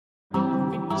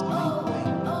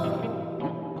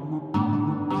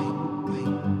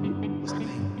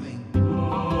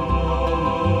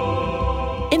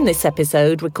In this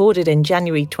episode, recorded in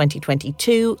January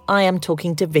 2022, I am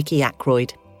talking to Vicky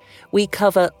Ackroyd. We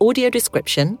cover audio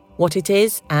description, what it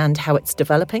is and how it's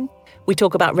developing. We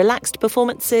talk about relaxed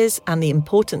performances and the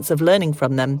importance of learning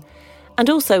from them, and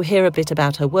also hear a bit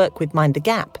about her work with Mind the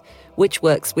Gap, which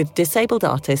works with disabled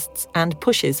artists and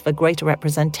pushes for greater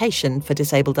representation for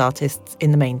disabled artists in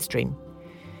the mainstream.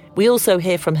 We also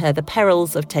hear from her the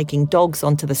perils of taking dogs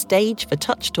onto the stage for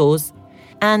touch tours,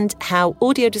 and how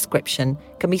audio description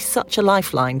can be such a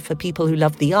lifeline for people who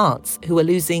love the arts who are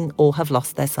losing or have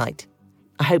lost their sight.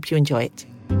 I hope you enjoy it.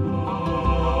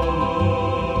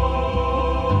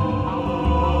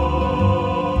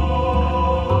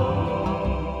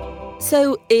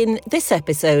 So in this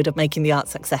episode of Making the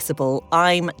Arts Accessible,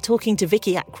 I'm talking to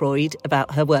Vicky Ackroyd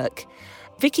about her work.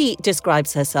 Vicky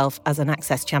describes herself as an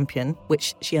access champion,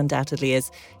 which she undoubtedly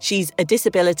is. She's a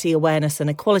disability awareness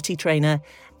and equality trainer,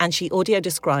 and she audio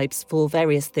describes for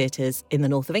various theatres in the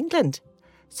north of England.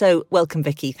 So welcome,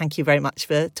 Vicky. Thank you very much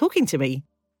for talking to me.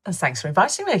 Thanks for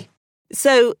inviting me.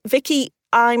 So, Vicky,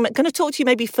 I'm going to talk to you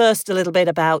maybe first a little bit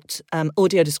about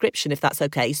audio description, if that's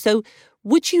okay. So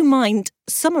would you mind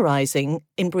summarising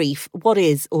in brief what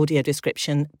is audio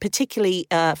description, particularly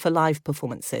for live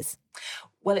performances?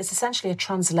 Well, it's essentially a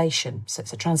translation. So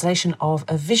it's a translation of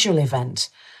a visual event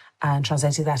and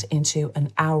translating that into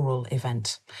an aural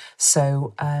event.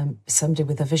 So somebody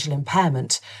with a visual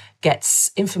impairment gets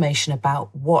information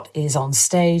about what is on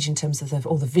stage in terms of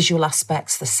all the visual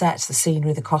aspects, the sets, the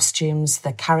scenery, the costumes,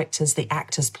 the characters, the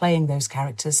actors playing those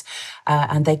characters,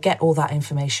 and they get all that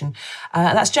information.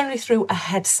 That's generally through a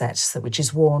headset, which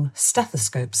is worn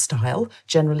stethoscope style,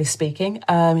 generally speaking,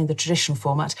 in the traditional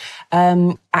format,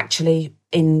 actually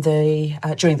in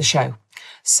during the show.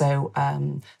 So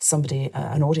somebody,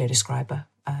 an audio describer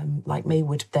like me,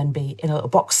 would then be in a little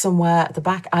box somewhere at the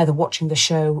back, either watching the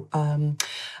show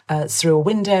through a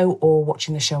window or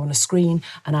watching the show on a screen,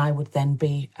 and I would then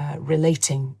be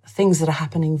relating things that are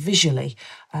happening visually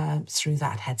through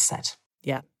that headset.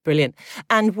 Yeah, brilliant.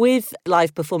 And with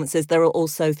live performances, there are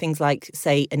also things like,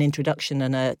 say, an introduction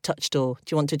and a touch door.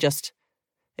 Do you want to just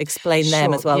explain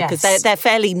them as well? Because they're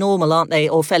fairly normal, aren't they?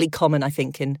 Or fairly common, I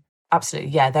think, in...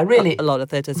 Absolutely, yeah. They're really a lot of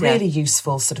theatres, really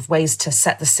useful sort of ways to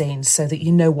set the scene so that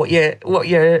you know what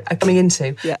you're coming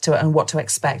into and what to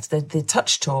expect. The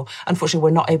touch tour, unfortunately,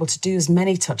 we're not able to do as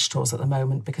many touch tours at the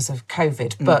moment because of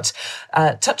COVID. But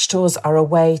touch tours are a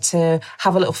way to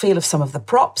have a little feel of some of the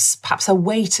props, perhaps a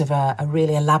weight of a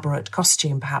really elaborate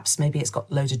costume. Perhaps maybe it's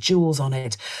got loads of jewels on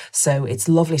it. So it's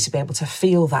lovely to be able to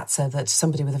feel that, so that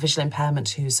somebody with a visual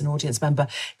impairment who's an audience member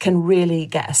can really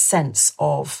get a sense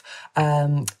of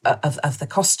the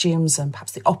costumes and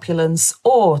perhaps the opulence,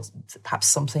 or perhaps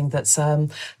something that's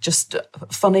just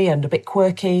funny and a bit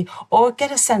quirky, or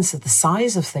get a sense of the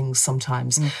size of things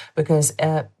sometimes. Because,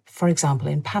 for example,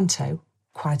 in panto,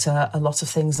 quite a lot of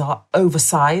things are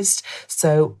oversized,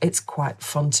 so it's quite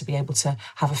fun to be able to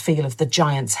have a feel of the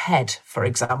giant's head, for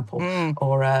example,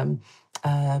 or a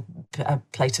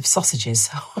plate of sausages,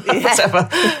 or whatever,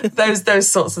 those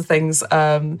sorts of things.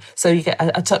 So you get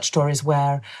a touch tour is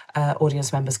where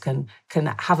audience members can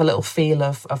have a little feel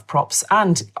of props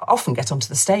and often get onto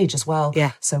the stage as well.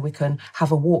 Yeah. So we can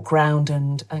have a walk round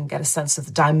and get a sense of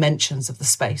the dimensions of the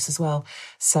space as well.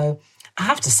 So I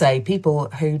have to say, people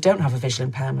who don't have a visual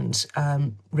impairment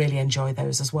really enjoy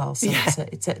those as well. So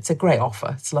it's a great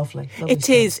offer. It's lovely. It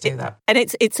is. To do that. And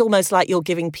it's almost like you're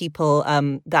giving people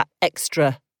that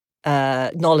extra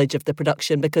knowledge of the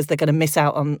production, because they're going to miss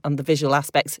out on the visual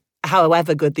aspects,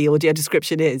 however good the audio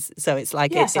description is. So it's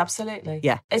like... Yes, absolutely.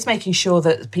 Yeah. It's making sure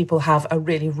that people have a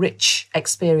really rich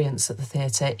experience at the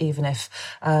theatre, even if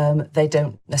they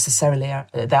don't necessarily...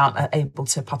 they aren't able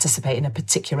to participate in a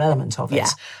particular element of it.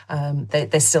 Yeah.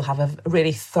 They still have a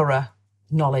really thorough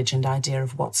knowledge and idea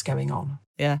of what's going on.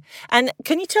 Yeah. And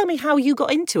can you tell me how you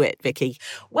got into it, Vicky?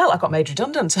 Well, I got made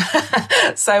redundant.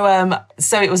 So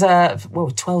it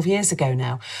was 12 years ago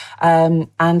now. And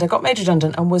I got made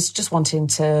redundant and was just wanting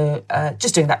to,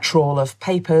 just doing that trawl of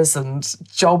papers and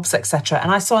jobs, etc.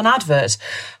 And I saw an advert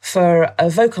for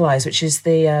Vocalise, which is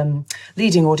the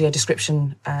leading audio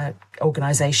description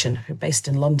organisation based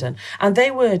in London. And they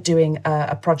were doing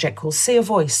a project called See a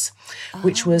Voice,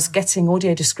 which was getting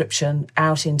audio description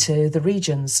out into the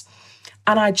regions.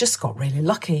 And I just got really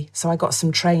lucky. So I got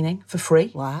some training for free,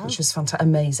 which was fantastic,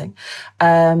 amazing.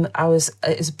 It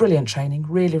was brilliant training,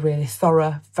 really, really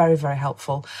thorough, very, very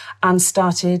helpful, and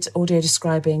started audio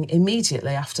describing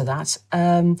immediately after that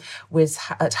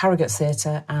at Harrogate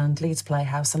Theatre and Leeds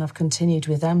Playhouse. And I've continued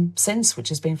with them since, which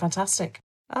has been fantastic.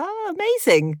 Ah,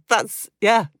 amazing. That's,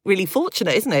 really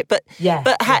fortunate, isn't it? But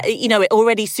it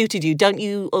already suited you, don't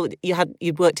you? Or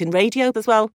you'd worked in radio as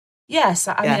well? Yes,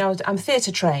 I'm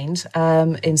theatre trained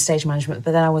in stage management,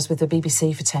 but then I was with the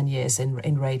BBC for 10 years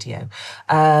in radio.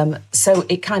 So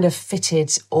it kind of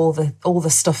fitted all the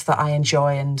stuff that I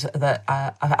enjoy and that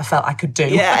I felt I could do.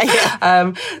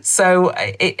 So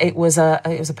it was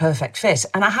a perfect fit.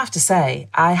 And I have to say,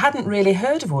 I hadn't really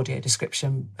heard of audio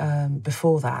description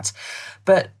before that.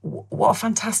 But what a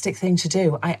fantastic thing to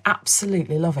do. I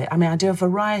absolutely love it. I mean, I do a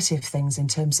variety of things in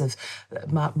terms of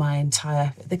my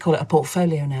entire, they call it a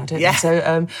portfolio now, don't they?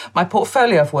 So my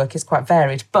portfolio of work is quite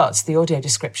varied, but the audio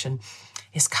description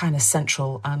is kind of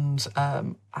central and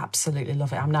absolutely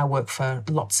love it. I now work for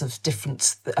lots of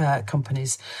different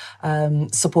companies,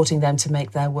 supporting them to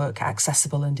make their work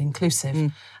accessible and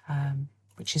inclusive.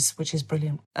 Which is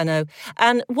brilliant. I know.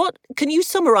 And can you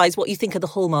summarise what you think are the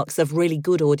hallmarks of really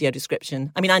good audio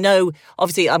description? I mean, I know,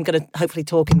 obviously, I'm going to hopefully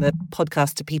talk in the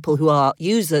podcast to people who are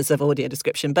users of audio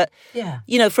description, but,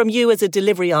 from you as a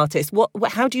delivery artist,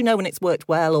 how do you know when it's worked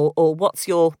well, or what's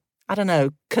your, I don't know,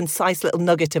 concise little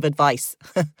nugget of advice?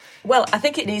 Well, I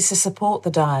think it needs to support the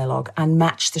dialogue and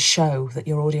match the show that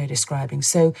you're audio describing.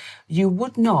 So you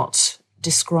would not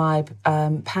describe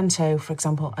Panto, for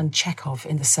example, and Chekhov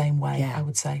in the same way, I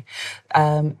would say.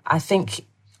 I think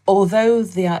although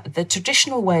the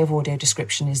traditional way of audio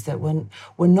description is that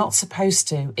we're not supposed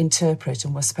to interpret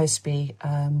and we're supposed to be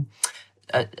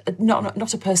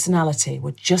not a personality,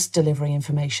 we're just delivering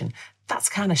information. That's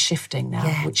kind of shifting now,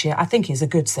 which I think is a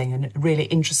good thing and really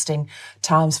interesting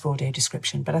times for audio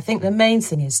description. But I think the main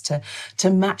thing is to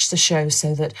match the show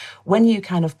so that when you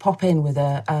kind of pop in with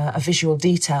a visual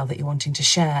detail that you're wanting to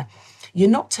share, you're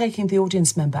not taking the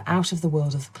audience member out of the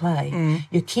world of the play.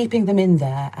 You're keeping them in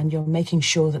there, and you're making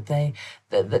sure that the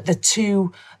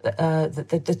two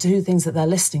things that they're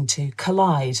listening to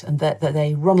collide and that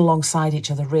they run alongside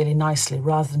each other really nicely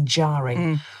rather than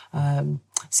jarring.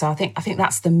 So I think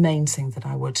that's the main thing that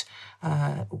I would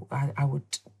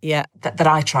that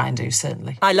I try and do,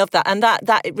 certainly. I love that. And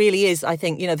that it really is, I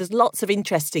think, there's lots of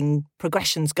interesting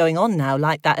progressions going on now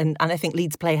like that. And I think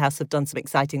Leeds Playhouse have done some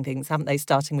exciting things, haven't they?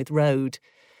 Starting with Road,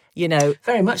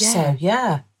 Very much so,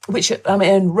 yeah. Which, I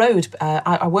mean, Road,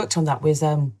 I worked on that with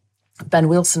Ben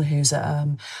Wilson, who's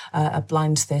a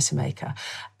blind theatre maker.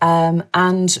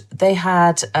 And they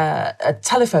had a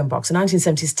telephone box, a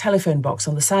 1970s telephone box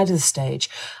on the side of the stage.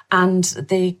 And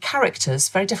the characters,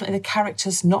 very definitely the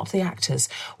characters, not the actors,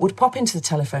 would pop into the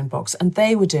telephone box and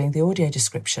they were doing the audio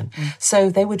description. So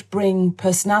they would bring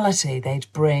personality, they'd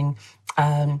bring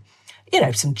some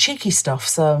cheeky stuff,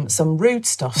 some rude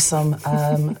stuff, some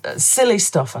silly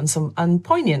stuff, and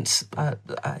poignant,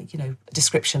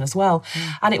 description as well.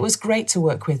 And it was great to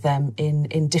work with them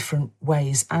in different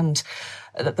ways. And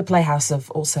the Playhouse have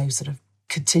also sort of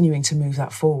continuing to move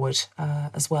that forward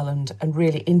as well, and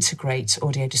really integrate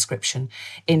audio description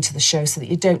into the show so that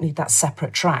you don't need that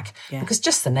separate track. Because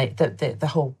just the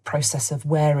whole process of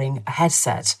wearing a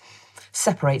headset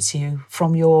separates you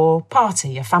from your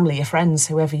party, your family, your friends,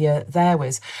 whoever you're there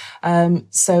with.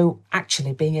 So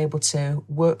actually being able to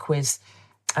work with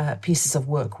pieces of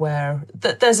work where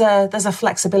there's a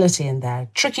flexibility in there.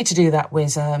 Tricky to do that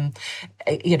with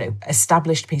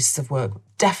established pieces of work.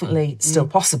 Definitely still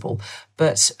possible,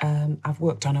 but I've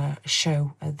worked on a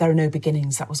show, There Are No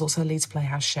Beginnings. That was also a Leeds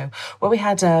Playhouse show where we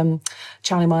had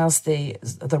Charlie Miles, the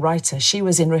writer. She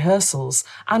was in rehearsals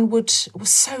and was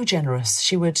so generous.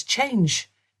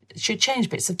 She'd change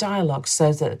bits of dialogue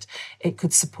so that it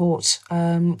could support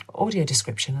audio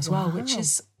description as well, which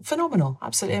is phenomenal,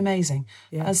 absolutely amazing.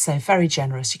 As I say, very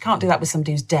generous. You can't do that with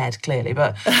somebody who's dead, clearly,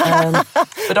 but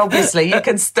obviously you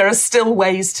can. There are still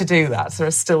ways to do that. There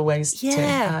are still ways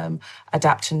to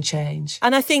adapt and change.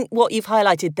 And I think what you've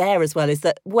highlighted there as well is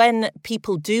that when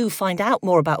people do find out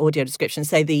more about audio description,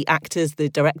 say the actors, the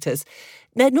directors,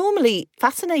 they're normally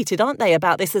fascinated, aren't they,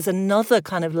 about this as another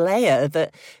kind of layer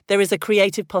that there is a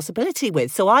creative possibility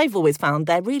with. So I've always found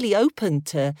they're really open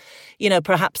to,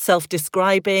 perhaps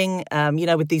self-describing,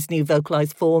 with these new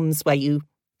vocalised forms where you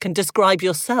can describe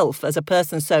yourself as a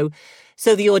person. So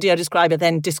the audio describer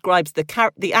then describes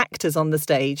the actors on the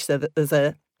stage so that there's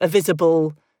a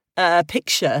visible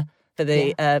picture for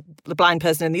the blind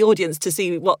person in the audience to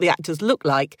see what the actors look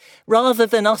like, rather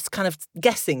than us kind of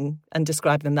guessing and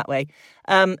describe them that way.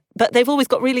 But they've always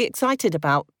got really excited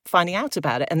about finding out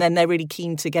about it, and then they're really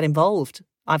keen to get involved,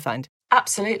 I find.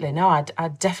 Absolutely. No, I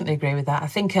definitely agree with that. I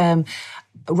think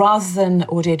rather than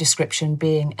audio description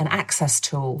being an access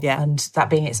tool and that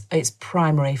being its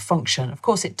primary function, of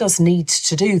course, it does need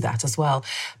to do that as well.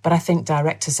 But I think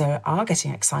directors are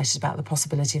getting excited about the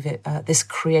possibility of it, this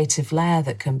creative layer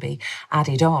that can be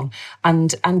added on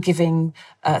and giving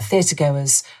theatre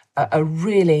goers a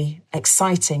really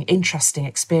exciting, interesting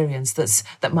experience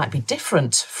that might be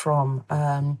different from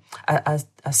a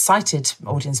sighted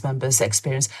audience member's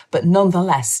experience, but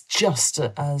nonetheless just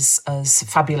as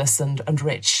fabulous and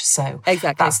rich. So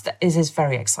exactly, it is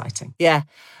very exciting. Yeah,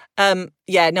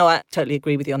 no, I totally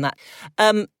agree with you on that.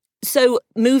 So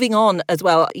moving on as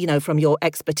well, from your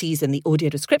expertise in the audio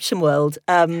description world,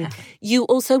 you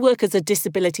also work as a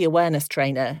disability awareness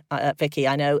trainer, Vicky,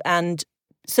 I know, and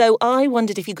so I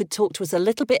wondered if you could talk to us a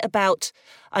little bit about,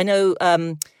 I know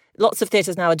lots of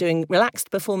theatres now are doing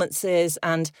relaxed performances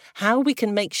and how we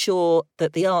can make sure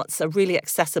that the arts are really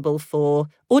accessible for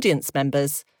audience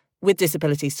members with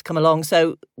disabilities to come along.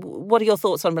 So what are your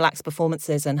thoughts on relaxed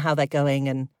performances and how they're going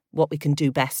and what we can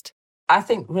do best? I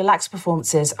think relaxed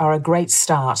performances are a great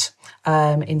start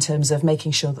in terms of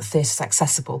making sure that theatre is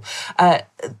accessible.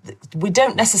 We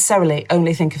don't necessarily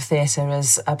only think of theatre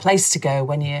as a place to go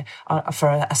when you, for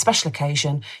a special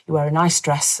occasion, you wear a nice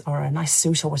dress or a nice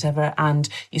suit or whatever, and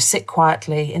you sit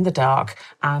quietly in the dark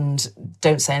and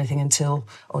don't say anything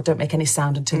or don't make any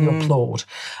sound until you applaud.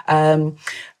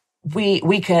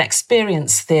 We can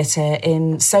experience theatre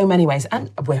in so many ways,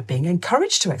 and we're being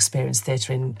encouraged to experience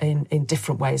theatre in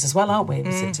different ways as well, aren't we?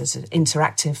 It's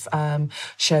interactive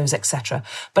shows, etc.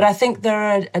 But I think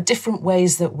there are different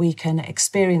ways that we can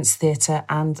experience theatre,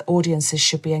 and audiences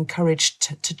should be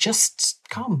encouraged to just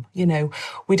come.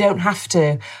 We don't have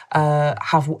to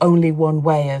have only one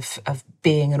way of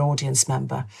being an audience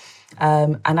member.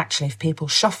 And actually, if people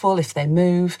shuffle, if they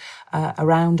move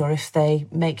around, or if they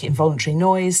make involuntary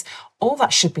noise, all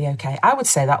that should be okay. I would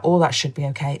say that all that should be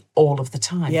okay all of the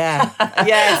time. Yeah,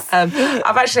 yes.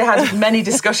 I've actually had many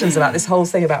discussions about this whole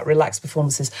thing about relaxed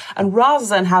performances. And rather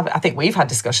than I think we've had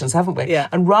discussions, haven't we? Yeah.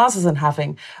 And rather than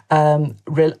having a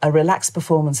relaxed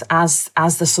performance as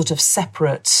the sort of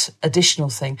separate additional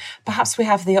thing, perhaps we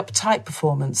have the uptight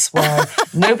performance where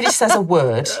nobody says a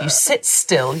word, you sit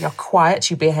still, you're quiet,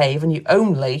 you behave, and you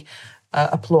only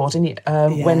applaud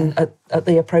when at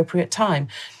the appropriate time.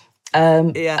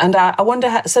 And I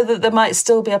wonder so that there might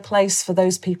still be a place for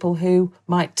those people who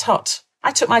might tut.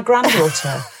 I took my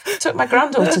granddaughter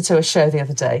to a show the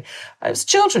other day. It was a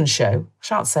children's show. I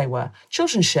shan't say where.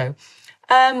 Children's show.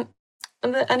 And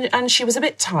she was a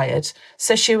bit tired,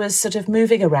 so she was sort of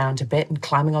moving around a bit and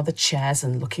climbing on the chairs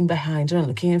and looking behind her and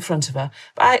looking in front of her.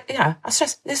 But I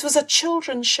stressed this was a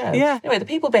children's show. Yeah. Anyway, the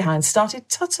people behind started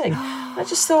tutting. I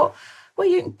just thought, well,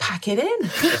 you can pack it in.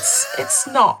 That's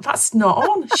not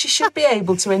on. She should be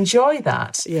able to enjoy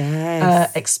that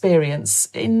experience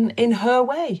in her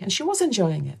way, and she was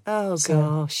enjoying it. Oh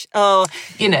gosh! Oh,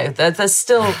 there's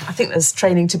still, I think there's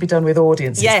training to be done with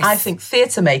audiences. Yes. I think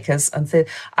theatre makers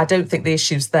I don't think the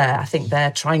issue's there. I think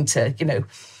they're trying to,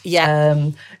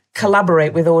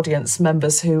 collaborate with audience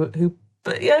members who.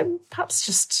 But perhaps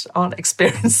just aren't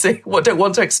experiencing don't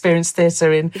want to experience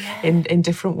theatre in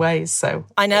different ways. So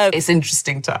I know it's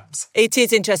interesting times. It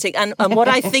is interesting, and what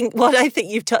I think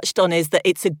you've touched on is that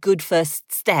it's a good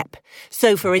first step.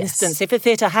 So, for instance, if a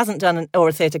theatre hasn't done or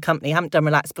a theatre company haven't done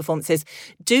relaxed performances,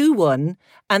 do one,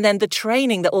 and then the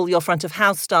training that all your front of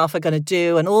house staff are going to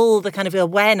do, and all the kind of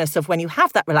awareness of when you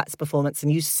have that relaxed performance,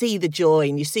 and you see the joy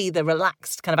and you see the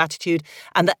relaxed kind of attitude,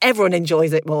 and that everyone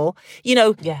enjoys it more.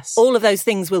 All of those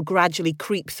things will gradually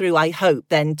creep through, I hope,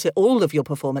 then to all of your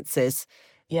performances.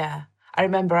 Yeah. I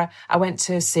remember I went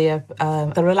to see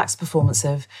the relaxed performance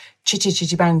of Chitty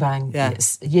Chitty Bang Bang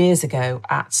years ago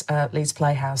at Leeds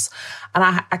Playhouse. And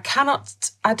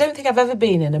I don't think I've ever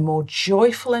been in a more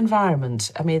joyful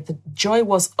environment. I mean, the joy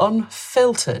was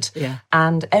unfiltered. Yeah.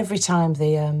 And every time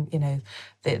the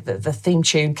theme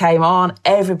tune came on,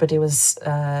 everybody was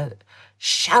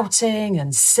shouting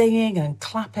and singing and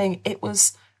clapping. It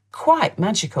was quite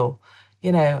magical,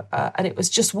 and it was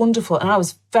just wonderful. And I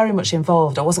was very much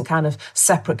involved. I wasn't kind of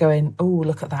separate going, oh,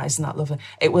 look at that, isn't that lovely?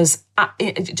 It was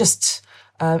just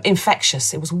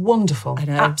infectious. It was wonderful. I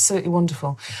know. Absolutely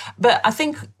wonderful. But I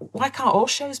think, why can't all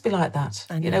shows be like that?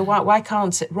 Why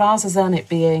can't it, rather than it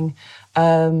being,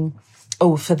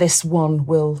 for this one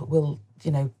we'll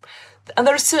and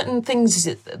there are certain things,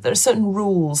 there are certain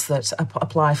rules that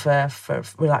apply for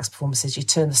relaxed performances. You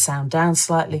turn the sound down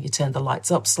slightly, you turn the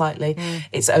lights up slightly.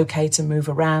 It's okay to move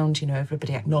around.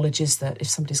 Everybody acknowledges that if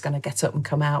somebody's going to get up and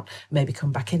come out, maybe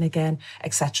come back in again,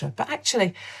 etc. But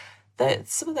actually,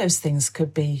 some of those things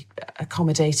could be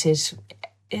accommodated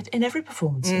in every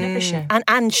performance, in every show.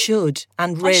 And should,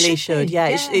 and really should.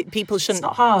 Yeah. People shouldn't... It's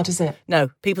not hard, is it? No,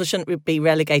 people shouldn't be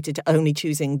relegated to only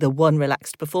choosing the one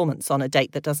relaxed performance on a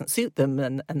date that doesn't suit them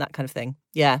and that kind of thing.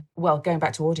 Yeah. Well, going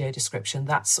back to audio description,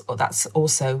 that's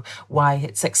also why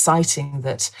it's exciting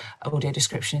that audio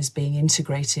description is being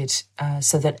integrated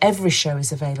so that every show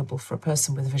is available for a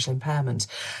person with a visual impairment,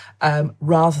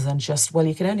 rather than just, well,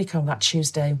 you can only come that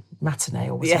Tuesday matinee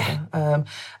or whatever. Yeah.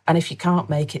 And if you can't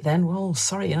make it then, well,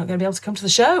 sorry, you're not going to be able to come to the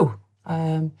show.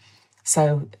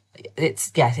 So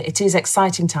it is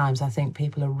exciting times. I think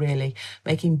people are really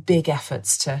making big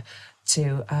efforts to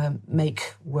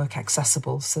make work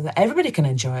accessible so that everybody can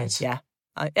enjoy it. Yeah.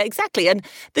 Exactly. And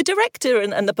the director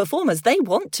and the performers, they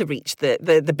want to reach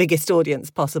the biggest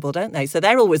audience possible, don't they? So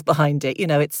they're always behind it. You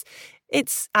know,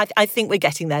 I think we're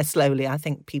getting there slowly. I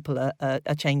think people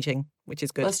are changing, which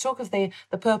is good. Let's talk of the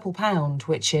Purple Pound,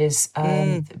 which is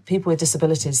people with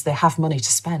disabilities, they have money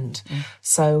to spend.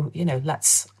 So, you know,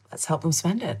 let's help them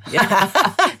spend it.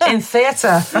 Yeah. In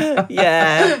theatre.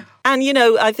 Yeah. And, you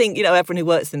know, I think, you know, everyone who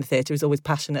works in the theatre is always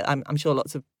passionate. I'm sure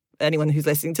lots of anyone who's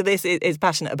listening to this is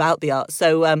passionate about the arts.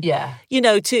 So, you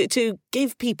know, to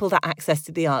give people that access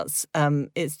to the arts,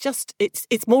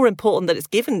 it's more important that it's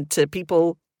given to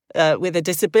people with a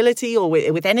disability or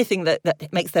with anything that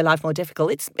makes their life more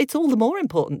difficult. It's all the more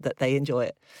important that they enjoy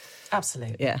it.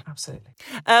 Absolutely. Yeah. Absolutely.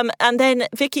 And then,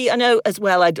 Vicky, I know as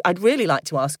well, I'd really like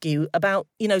to ask you about,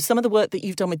 you know, some of the work that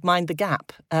you've done with Mind the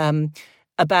Gap,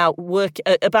 about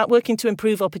working to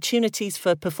improve opportunities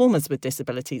for performers with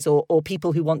disabilities or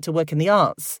people who want to work in the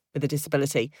arts with a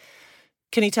disability.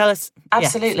 Can you tell us?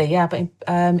 Absolutely, yeah. But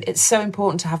it's so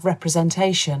important to have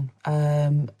representation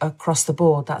across the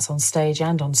board. That's on stage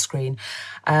and on screen.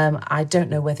 I don't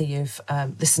know whether you've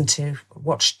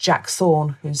watched Jack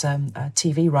Thorne, who's a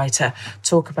TV writer,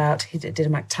 talk about, he did a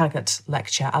MacTaggart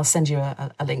lecture. I'll send you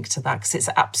a link to that because it's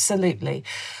absolutely,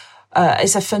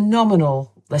 it's a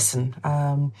phenomenal listen.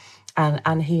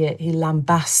 And he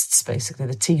lambasts basically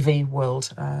the TV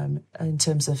world in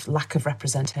terms of lack of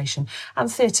representation. And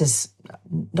theatre's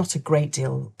not a great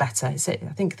deal better. I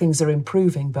think things are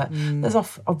improving, but there's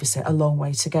obviously a long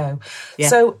way to go. Yeah.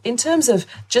 So in terms of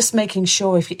just making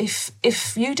sure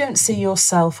if you don't see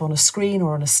yourself on a screen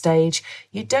or on a stage,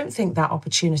 you don't think that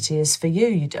opportunity is for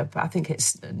you. I think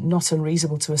it's not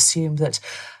unreasonable to assume that,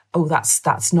 oh,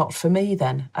 that's not for me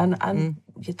then. And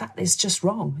that is just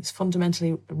wrong. It's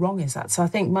fundamentally wrong, is that? So I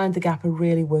think Mind the Gap are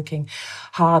really working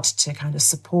hard to kind of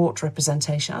support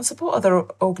representation and support other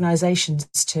organisations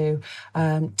to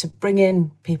bring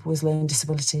in people with learning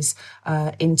disabilities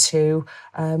into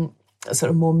sort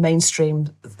of more mainstream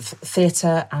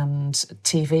theatre and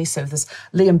TV. So there's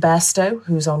Liam Bairstow,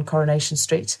 who's on Coronation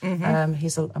Street.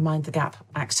 He's a Mind the Gap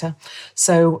actor.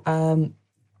 So...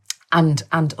 And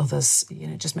others, you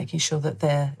know, just making sure that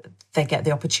they get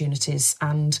the opportunities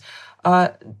and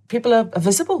people are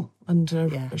visible and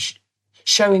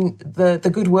showing the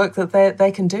good work that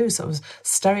they can do. Sort of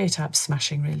stereotype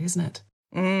smashing, really, isn't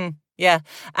it? Yeah,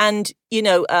 and you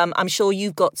know, I'm sure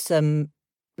you've got some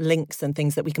links and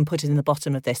things that we can put in the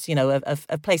bottom of this, you know, of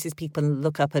places people can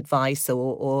look up advice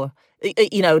or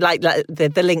you know, like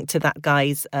the link to that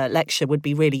guy's lecture would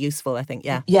be really useful, I think,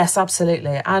 yeah. Yes,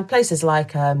 absolutely. And places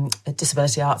like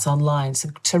Disability Arts Online, it's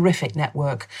a terrific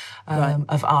network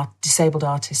of disabled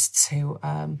artists who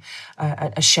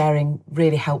are sharing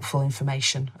really helpful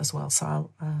information as well.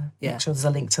 So I'll make sure there's a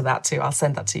link to that too. I'll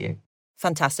send that to you.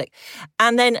 Fantastic.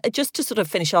 And then just to sort of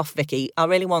finish off, Vicky, I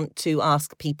really want to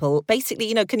ask people, basically,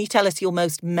 you know, can you tell us your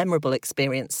most memorable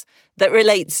experience that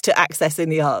relates to accessing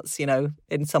the arts, you know,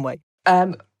 in some way?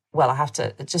 Well, I have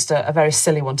to, just a very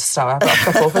silly one to start. I've got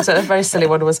a couple, but a very silly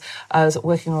one was I was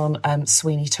working on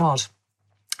Sweeney Todd,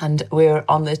 and we were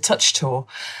on the Touch Tour.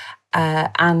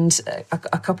 And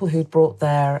a couple who'd brought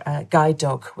their guide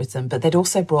dog with them, but they'd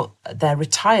also brought their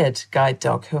retired guide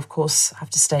dog, who, of course, I have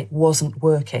to state, wasn't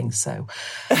working. So,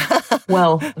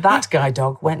 well, that guide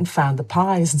dog went and found the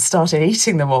pies and started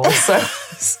eating them all. So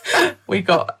we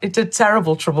got into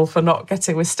terrible trouble for not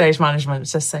getting with stage management,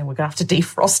 just saying we're going to have to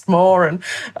defrost more. And,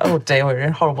 oh dear, we were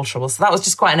in horrible trouble. So that was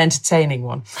just quite an entertaining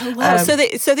one. Oh, wow. So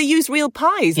they use real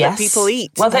pies that people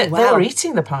eat? Well, they were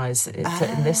eating the pies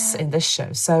in this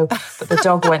show. So... But the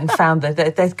dog went and found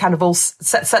that they kind of all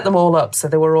set them all up, so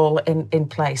they were all in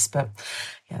place. But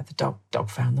yeah, the dog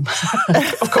found them.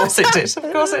 Of course it did.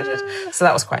 Of course it did. So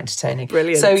that was quite entertaining.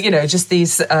 Brilliant. So, you know, just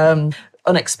these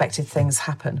unexpected things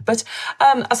happen. But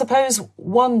I suppose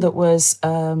one that was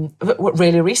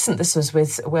really recent, this was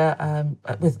with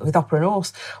Opera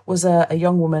North, was a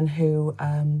young woman who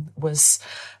was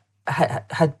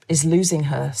is losing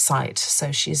her sight.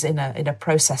 So she's in a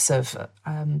process of,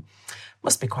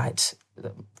 must be quite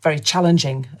very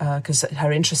challenging because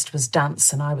her interest was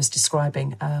dance and I was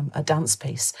describing a dance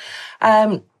piece.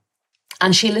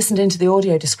 And she listened into the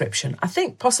audio description. I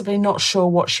think possibly not sure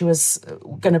what she was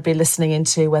going to be listening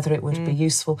into, whether it would be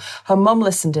useful. Her mum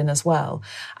listened in as well.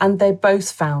 And they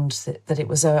both found that it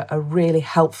was a really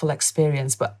helpful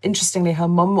experience. But interestingly, her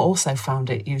mum also found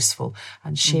it useful.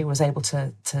 And she was able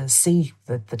to see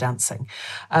the dancing.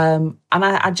 And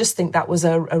I just think that was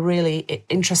a really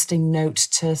interesting note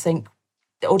to think,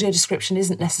 the audio description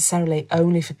isn't necessarily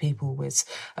only for people with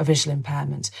a visual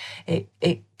impairment.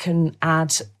 It can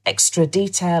add extra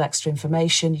detail, extra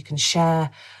information. You can share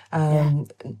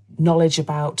knowledge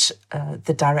about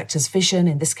the director's vision,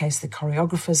 in this case, the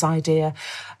choreographer's idea.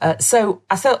 So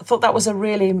I thought that was a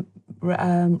really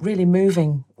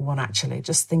moving one, actually,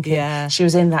 just thinking she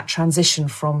was in that transition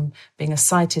from being a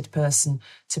sighted person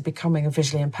to becoming a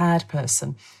visually impaired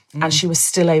person. And she was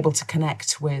still able to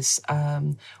connect with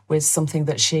something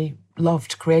that she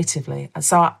loved creatively. And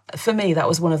so for me, that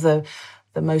was one of the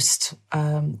most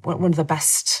one of the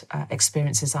best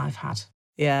experiences I've had.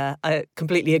 Yeah, I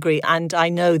completely agree. And I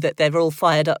know that they're all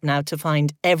fired up now to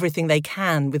find everything they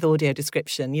can with audio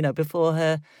description, before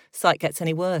her sight gets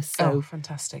any worse. So,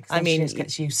 fantastic. So she just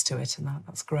gets used to it, and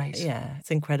that's great. Yeah,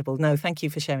 it's incredible. No, thank you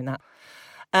for sharing that.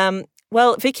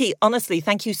 Well, Vicky, honestly,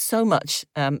 thank you so much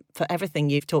for everything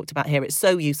you've talked about here. It's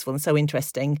so useful and so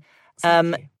interesting.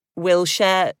 We'll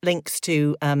share links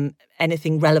to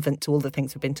anything relevant to all the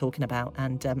things we've been talking about.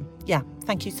 And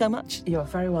thank you so much. You're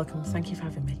very welcome. Thank you for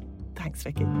having me. Thanks,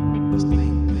 Vicky.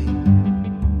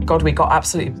 God, we got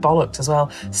absolutely bollocked as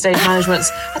well. Stage management's,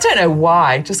 I don't know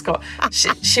why, just got,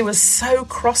 she was so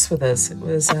cross with us. It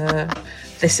was,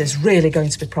 this is really going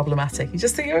to be problematic. You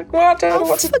just think, well, I don't know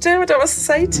what to do. I don't know what to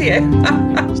say to you.